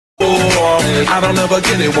I don't ever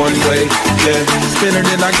get it one way. Yeah, spin it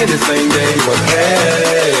and I get it same day. But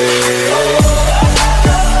hey,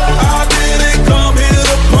 I didn't come here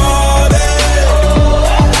to party.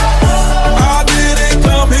 I didn't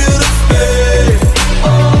come here to stay.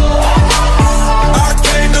 I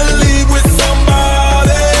came to leave with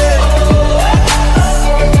somebody.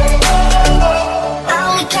 I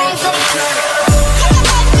only came for the play.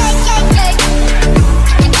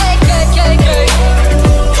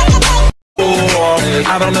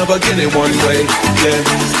 I don't ever get it one way. Yeah,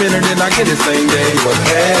 spin it and I get it same day. But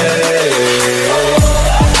hey,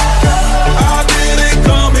 I didn't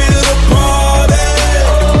come here to party.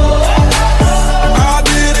 I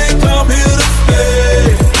didn't come here to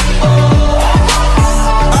stay.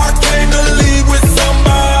 I came to leave with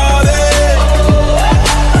somebody.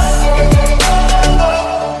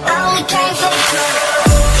 I only came for the play.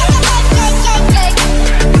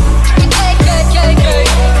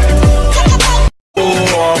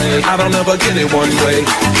 I don't ever get it one way.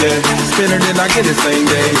 Yeah, spin it and I get it same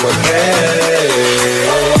day. But hey,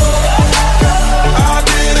 I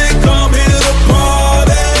didn't come here to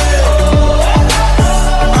party.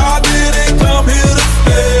 I didn't come here to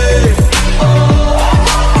stay.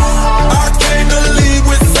 I came to leave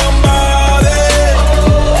with somebody.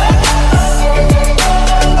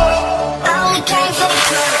 I only came for the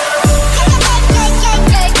play.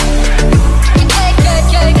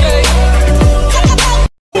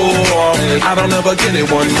 I don't ever get it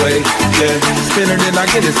one way. Yeah, spin it and I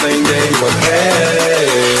get it same day. But hey,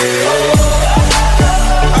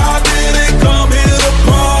 I didn't come here to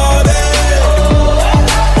party.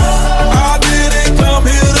 I didn't come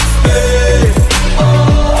here to stay.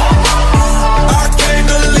 I came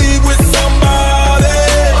to leave with somebody.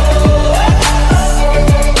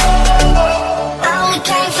 I only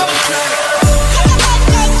came for the play.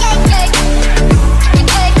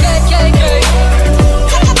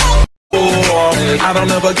 I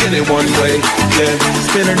don't ever get it one way. Yeah,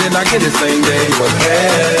 spin it and I get it same day. But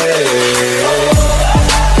hey,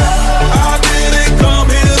 I didn't come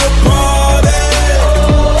here to party.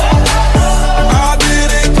 I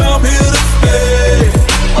didn't come here to stay.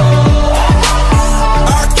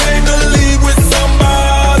 I came to leave with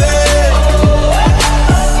somebody.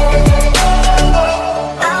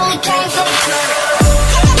 I only came for the play.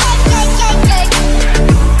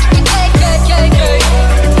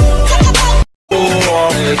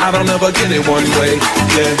 I don't ever get it one way.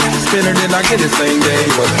 Yeah, spin it and I get it same day.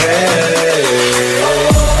 But hey.